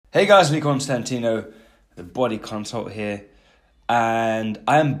Hey guys, Lee Constantino, the Body Consult here, and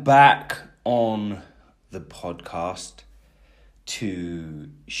I am back on the podcast to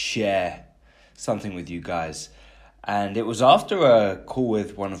share something with you guys. And it was after a call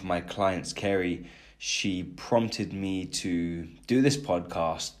with one of my clients, Kerry. She prompted me to do this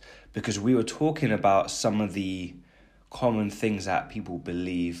podcast because we were talking about some of the common things that people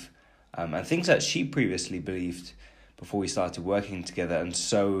believe and things that she previously believed before we started working together. And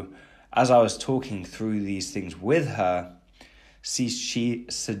so as I was talking through these things with her, she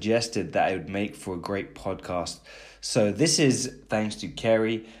suggested that it would make for a great podcast. So this is thanks to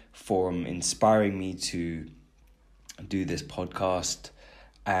Kerry for inspiring me to do this podcast.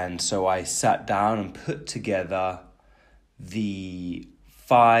 And so I sat down and put together the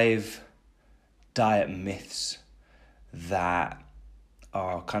 5 diet myths that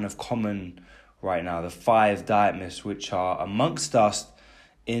are kind of common right now, the 5 diet myths which are amongst us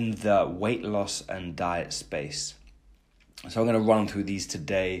in the weight loss and diet space. So I'm going to run through these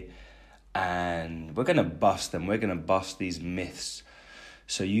today and we're going to bust them. We're going to bust these myths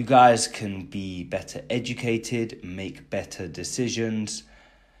so you guys can be better educated, make better decisions,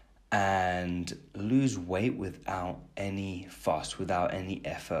 and lose weight without any fuss, without any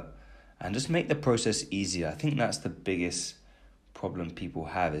effort, and just make the process easier. I think that's the biggest problem people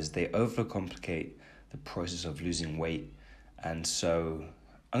have, is they overcomplicate the process of losing weight. And so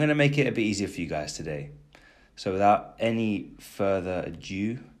I'm going to make it a bit easier for you guys today. So without any further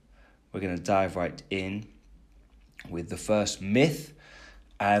ado, we're going to dive right in with the first myth.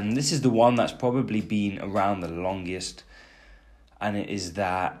 And this is the one that's probably been around the longest. And it is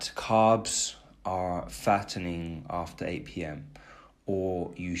that carbs are fattening after 8 p.m.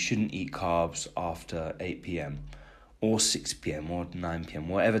 or you shouldn't eat carbs after 8 p.m. or 6 p.m. or 9 p.m.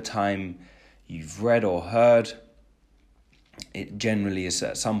 Whatever time you've read or heard, it generally is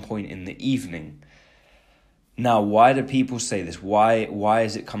at some point in the evening. Now, why do people say this? Why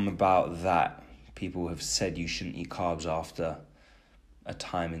has it come about that people have said you shouldn't eat carbs after a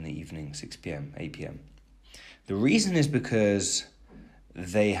time in the evening, 6 p.m., 8 p.m.? The reason is because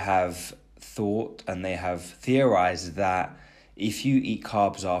they have thought and they have theorized that if you eat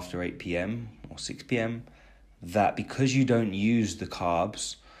carbs after 8 p.m. or 6 p.m., that because you don't use the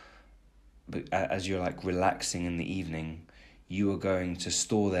carbs as you're like relaxing in the evening, you are going to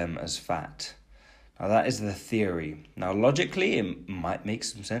store them as fat. Now that is the theory. Now logically it might make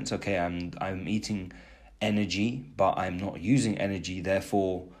some sense. Okay, I'm eating energy, but I'm not using energy,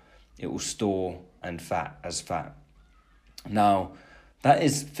 therefore it will store and fat as fat. Now that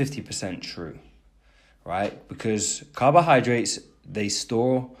is 50% true, right? Because carbohydrates, they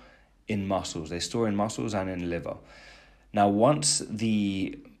store in muscles. They store in muscles and in liver. Now, once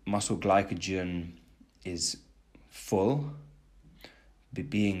the muscle glycogen is full,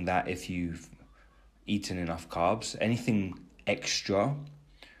 being that if you've eaten enough carbs, anything extra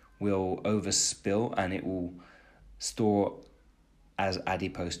will overspill and it will store as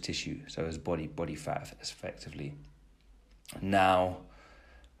adipose tissue, so as body fat, effectively. Now,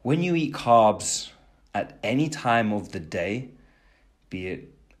 when you eat carbs at any time of the day, be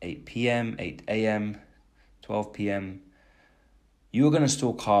it 8 p.m., 8 a.m., 12 p.m., you are going to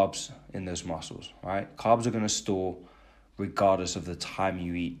store carbs in those muscles, right? Carbs are going to store regardless of the time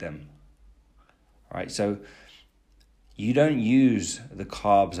you eat them, right? So you don't use the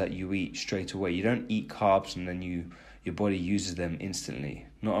carbs that you eat straight away. You don't eat carbs and then your body uses them instantly,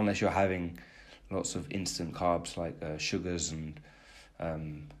 not unless you're having lots of instant carbs like sugars and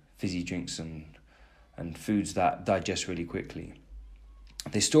fizzy drinks and foods that digest really quickly.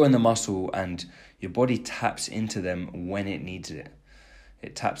 They store in the muscle and your body taps into them when it needs it.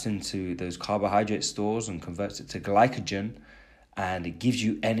 It taps into those carbohydrate stores and converts it to glycogen, and it gives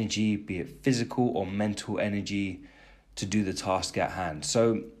you energy, be it physical or mental energy, to do the task at hand.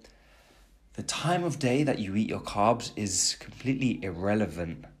 So the time of day that you eat your carbs is completely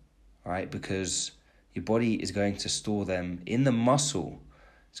irrelevant, right? Because your body is going to store them in the muscle.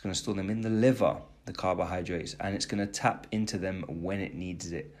 It's going to store them in the liver, the carbohydrates, and it's going to tap into them when it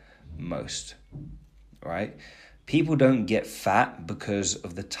needs it most, right? People don't get fat because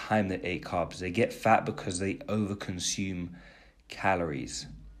of the time they ate carbs. They get fat because they overconsume calories.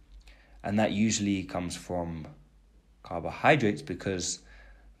 And that usually comes from carbohydrates because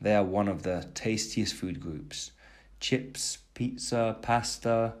they are one of the tastiest food groups. Chips, pizza,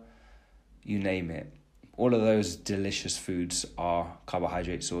 pasta, you name it. All of those delicious foods are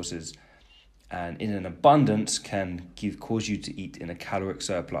carbohydrate sources, and in an abundance can cause you to eat in a caloric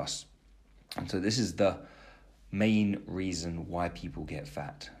surplus. And so this is the main reason why people get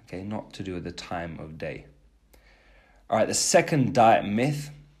fat, okay? Not to do with the time of day. All right, the second diet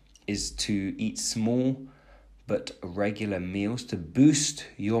myth is to eat small but regular meals to boost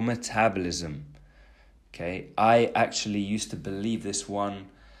your metabolism. Okay, I actually used to believe this one,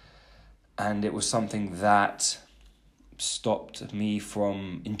 and it was something that stopped me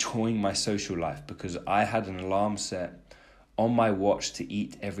from enjoying my social life, because I had an alarm set on my watch to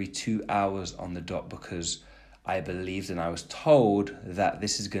eat every 2 hours on the dot, because I believed and I was told that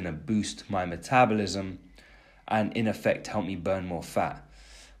this is going to boost my metabolism and in effect help me burn more fat.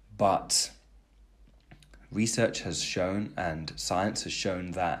 But research has shown and science has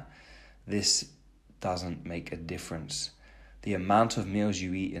shown that this doesn't make a difference. The amount of meals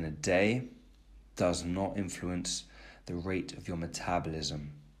you eat in a day does not influence the rate of your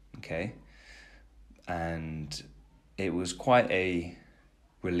metabolism, okay? And it was quite a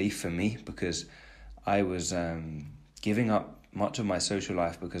relief for me, because I was giving up much of my social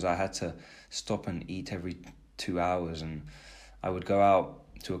life because I had to stop and eat every 2 hours, and I would go out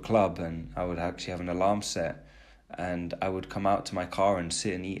to a club and I would actually have an alarm set, and I would come out to my car and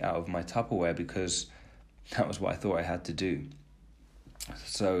sit and eat out of my Tupperware because that was what I thought I had to do.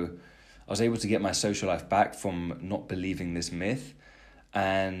 So I was able to get my social life back from not believing this myth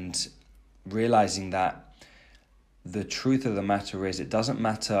and realizing that the truth of the matter is, it doesn't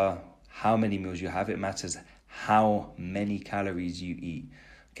matter how many meals you have, it matters how many calories you eat.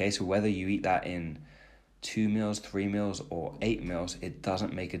 Okay, so whether you eat that in 2 meals, 3 meals, or 8 meals, it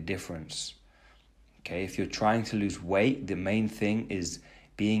doesn't make a difference. Okay, if you're trying to lose weight, the main thing is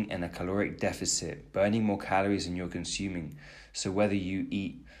being in a caloric deficit, burning more calories than you're consuming. So whether you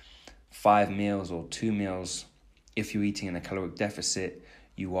eat 5 meals or 2 meals, if you're eating in a caloric deficit,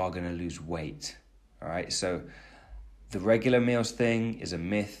 you are going to lose weight. All right, so the regular meals thing is a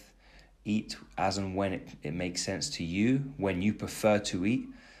myth. Eat as and when it makes sense to you, when you prefer to eat.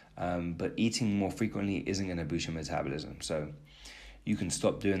 But eating more frequently isn't going to boost your metabolism. So you can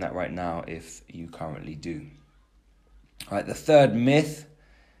stop doing that right now if you currently do. All right, the third myth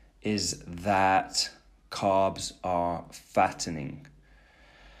is that carbs are fattening.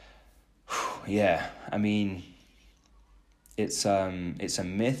 Yeah, I mean, it's a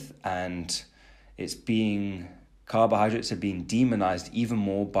myth, and carbohydrates are being demonized even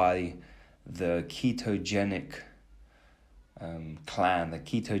more by the ketogenic clan, the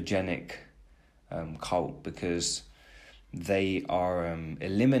ketogenic cult, because they are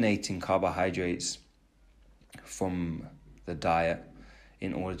eliminating carbohydrates from the diet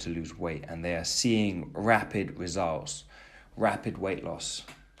in order to lose weight, and they are seeing rapid results, rapid weight loss.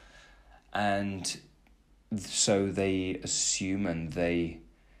 And so they assume and they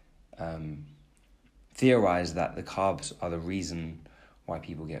theorize that the carbs are the reason why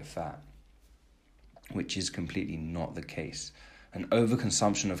people get fat, which is completely not the case. An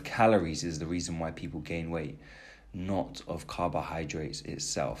overconsumption of calories is the reason why people gain weight, not of carbohydrates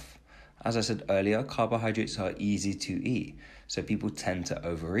itself. As I said earlier, carbohydrates are easy to eat, so people tend to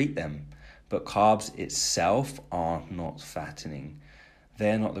overeat them. But carbs itself are not fattening.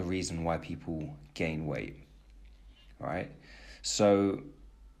 They're not the reason why people gain weight. All right? So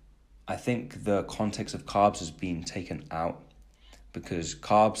I think the context of carbs has been taken out, because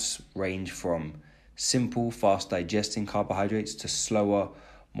carbs range from simple, fast digesting carbohydrates to slower,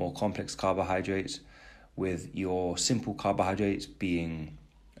 more complex carbohydrates, with your simple carbohydrates being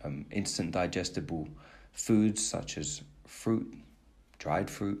instant digestible foods such as fruit, dried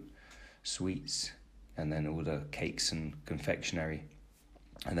fruit, sweets, and then all the cakes and confectionery.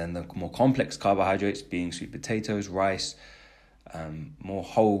 And then the more complex carbohydrates being sweet potatoes, rice, more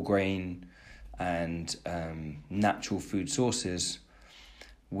whole grain and natural food sources,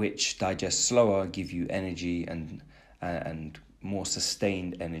 which digest slower, give you energy and more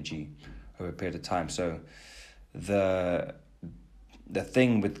sustained energy over a period of time. So the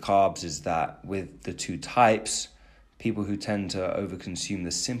thing with carbs is that with the two types, people who tend to overconsume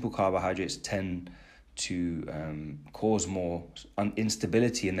the simple carbohydrates tend to cause more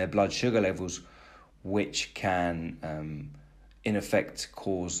instability in their blood sugar levels, which can in effect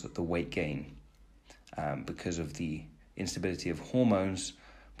cause the weight gain because of the instability of hormones,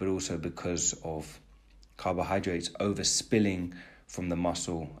 but also because of carbohydrates overspilling from the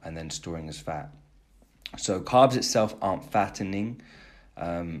muscle and then storing as fat. So carbs itself aren't fattening.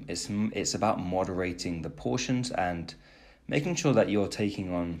 It's about moderating the portions and making sure that you're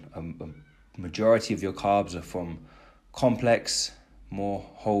taking on a majority of your carbs are from complex, more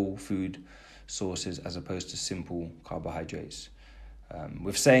whole food sources as opposed to simple carbohydrates.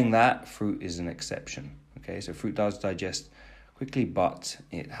 With saying that, fruit is an exception. Okay, so fruit does digest quickly, but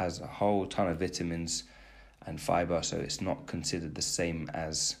it has a whole ton of vitamins and fiber, so it's not considered the same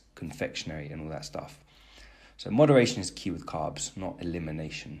as confectionery and all that stuff. So moderation is key with carbs, not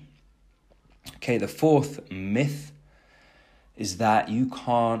elimination. Okay, the fourth myth is that you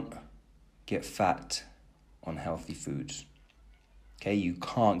can't get fat on healthy foods. Okay, you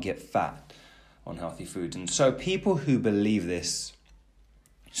can't get fat on healthy foods. And so people who believe this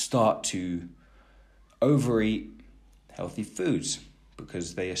start to overeat healthy foods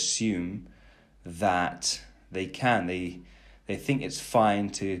because they assume that they can. They think it's fine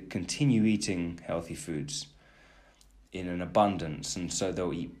to continue eating healthy foods in an abundance. And so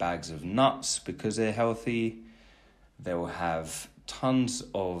they'll eat bags of nuts because they're healthy. They'll have tons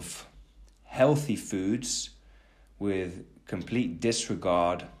of healthy foods with complete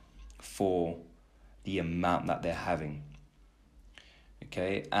disregard for the amount that they're having.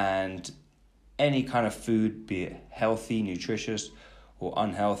 Okay, and any kind of food, be it healthy, nutritious, or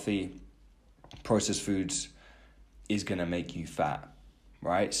unhealthy, processed foods is going to make you fat,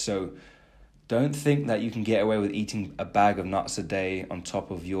 right? So don't think that you can get away with eating a bag of nuts a day on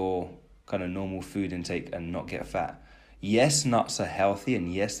top of your kind of normal food intake and not get fat. Yes, nuts are healthy,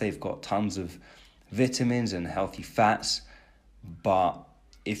 and yes, they've got tons of vitamins and healthy fats, but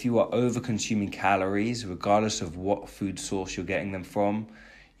if you are over consuming calories, regardless of what food source you're getting them from,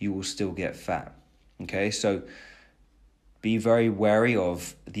 you will still get fat. Okay, so be very wary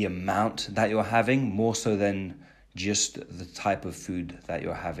of the amount that you're having, more so than just the type of food that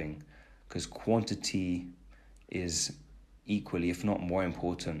you're having, because quantity is equally, if not more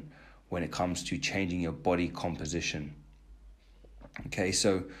important, when it comes to changing your body composition. Okay,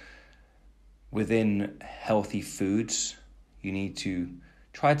 so within healthy foods, you need to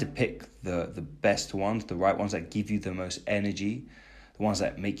try to pick the best ones, the right ones that give you the most energy, the ones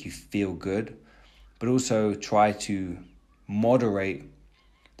that make you feel good, but also try to moderate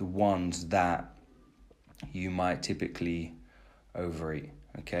the ones that you might typically overeat,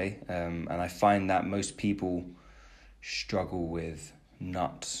 okay? And I find that most people struggle with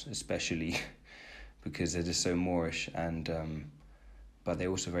nuts, especially because they're just so moreish, and but they're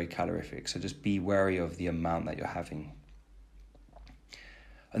also very calorific. So just be wary of the amount that you're having.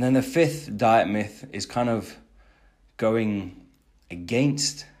 And then the fifth diet myth is kind of going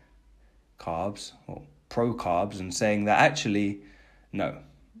against carbs or pro carbs and saying that actually, no,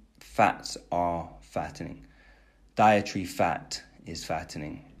 fats are fattening. Dietary fat is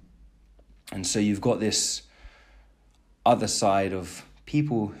fattening. And so you've got this other side of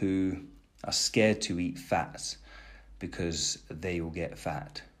people who are scared to eat fats because they will get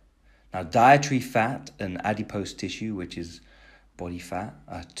fat. Now, dietary fat and adipose tissue, which is body fat,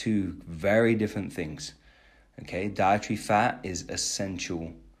 are two very different things. Okay, dietary fat is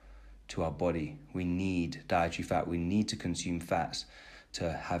essential to our body. We need dietary fat. We need to consume fats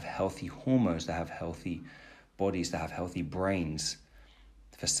to have healthy hormones, to have healthy bodies, to have healthy brains,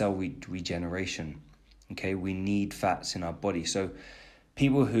 for cell regeneration. Okay, we need fats in our body. So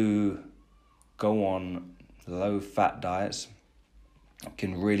people who go on low-fat diets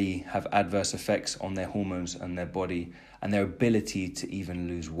can really have adverse effects on their hormones and their body and their ability to even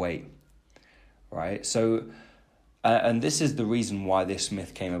lose weight, right? So, and this is the reason why this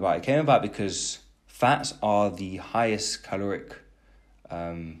myth came about. It came about because fats are the highest caloric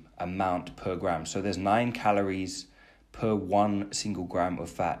amount per gram. So there's 9 calories per 1 single gram of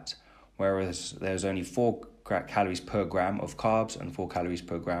fat, whereas there's only 4 calories per gram of carbs and 4 calories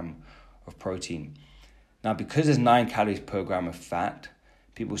per gram of protein. Now, because there's 9 calories per gram of fat,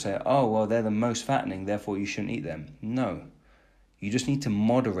 people say, oh, well, they're the most fattening, therefore you shouldn't eat them. No, you just need to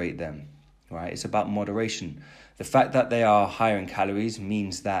moderate them, right? It's about moderation. The fact that they are higher in calories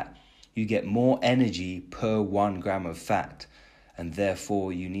means that you get more energy per 1 gram of fat, and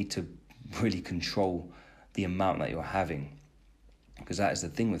therefore you need to really control the amount that you're having. Because that is the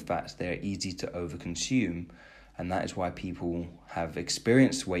thing with fats, they're easy to overconsume, and that is why people have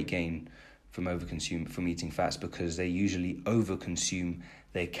experienced weight gain from eating fats, because they usually overconsume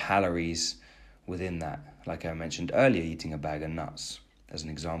their calories within that. Like I mentioned earlier, eating a bag of nuts as an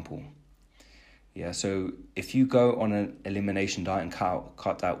example. Yeah, so if you go on an elimination diet and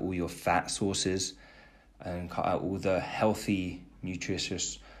cut out all your fat sources and cut out all the healthy,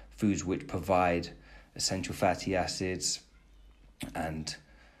 nutritious foods which provide essential fatty acids and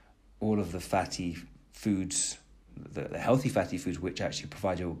all of the fatty foods, the healthy fatty foods which actually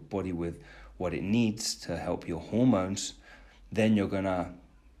provide your body with what it needs to help your hormones, then you're going to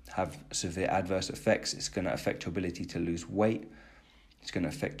have severe adverse effects. It's going to affect your ability to lose weight. It's going to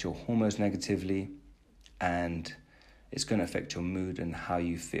affect your hormones negatively, and it's going to affect your mood and how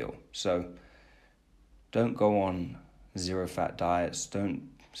you feel. So don't go on zero fat diets.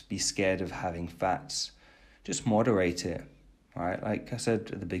 Don't be scared of having fats. Just moderate it, right? Like I said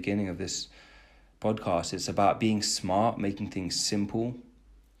at the beginning of this podcast, it's about being smart, making things simple,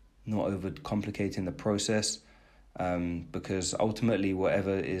 not overcomplicating the process, because ultimately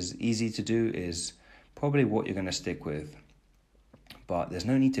whatever is easy to do is probably what you're going to stick with. But there's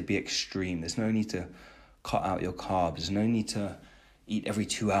no need to be extreme. There's no need to cut out your carbs. There's no need to eat every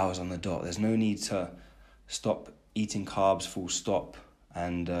 2 hours on the dot. There's no need to stop eating carbs full stop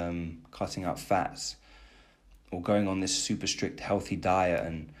and cutting out fats, or going on this super strict healthy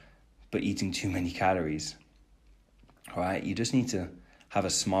diet but eating too many calories. All right, you just need to have a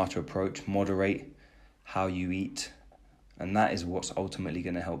smarter approach, moderate how you eat, and that is what's ultimately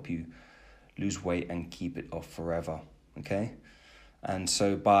going to help you lose weight and keep it off forever, okay? And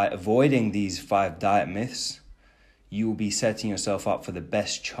so by avoiding these 5 diet myths, you will be setting yourself up for the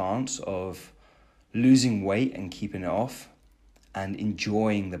best chance of losing weight and keeping it off, and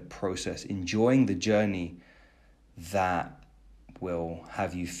enjoying the process, enjoying the journey that will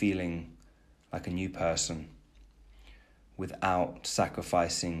have you feeling like a new person without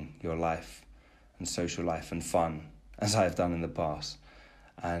sacrificing your life and social life and fun, as I've done in the past.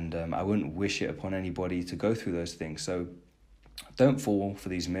 And I wouldn't wish it upon anybody to go through those things. So don't fall for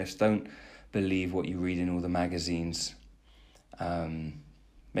these myths. Don't believe what you read in all the magazines.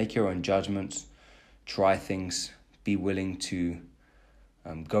 Make your own judgments. Try things. Be willing to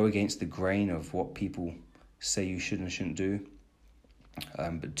go against the grain of what people say you should and shouldn't do.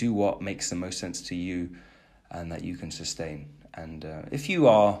 But do what makes the most sense to you and that you can sustain. And if you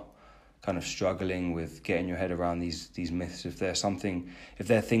are kind of struggling with getting your head around these myths, if there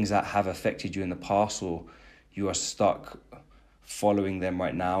are things that have affected you in the past, or you are stuck following them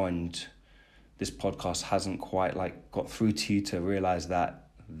right now and this podcast hasn't quite got through to you to realize that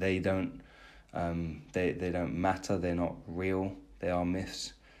they don't matter, they're not real, they are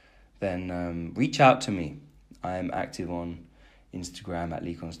myths, then reach out to me. I am active on Instagram at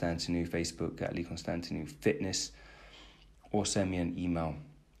Lee Constantinou, Facebook at Lee Constantinou Fitness, or send me an email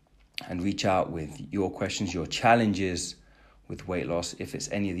and reach out with your questions, your challenges with weight loss, if it's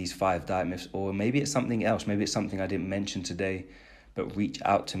any of these 5 diet myths, or maybe it's something else, maybe it's something I didn't mention today, but reach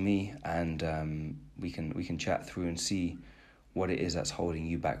out to me and we can chat through and see what it is that's holding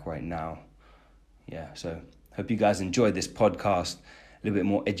you back right now. Yeah, so hope you guys enjoyed this podcast, a little bit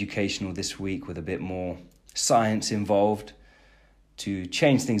more educational this week with a bit more science involved to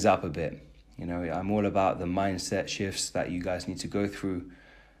change things up a bit. You know, I'm all about the mindset shifts that you guys need to go through,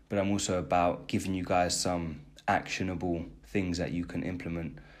 but I'm also about giving you guys some actionable things that you can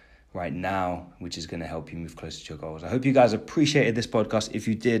implement right now, which is going to help you move closer to your goals. I hope you guys appreciated this podcast. If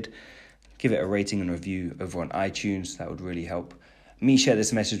you did, give it a rating and review over on iTunes. That would really help me share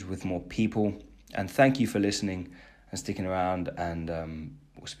this message with more people. And thank you for listening and sticking around, and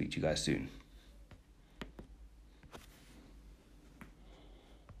we'll speak to you guys soon.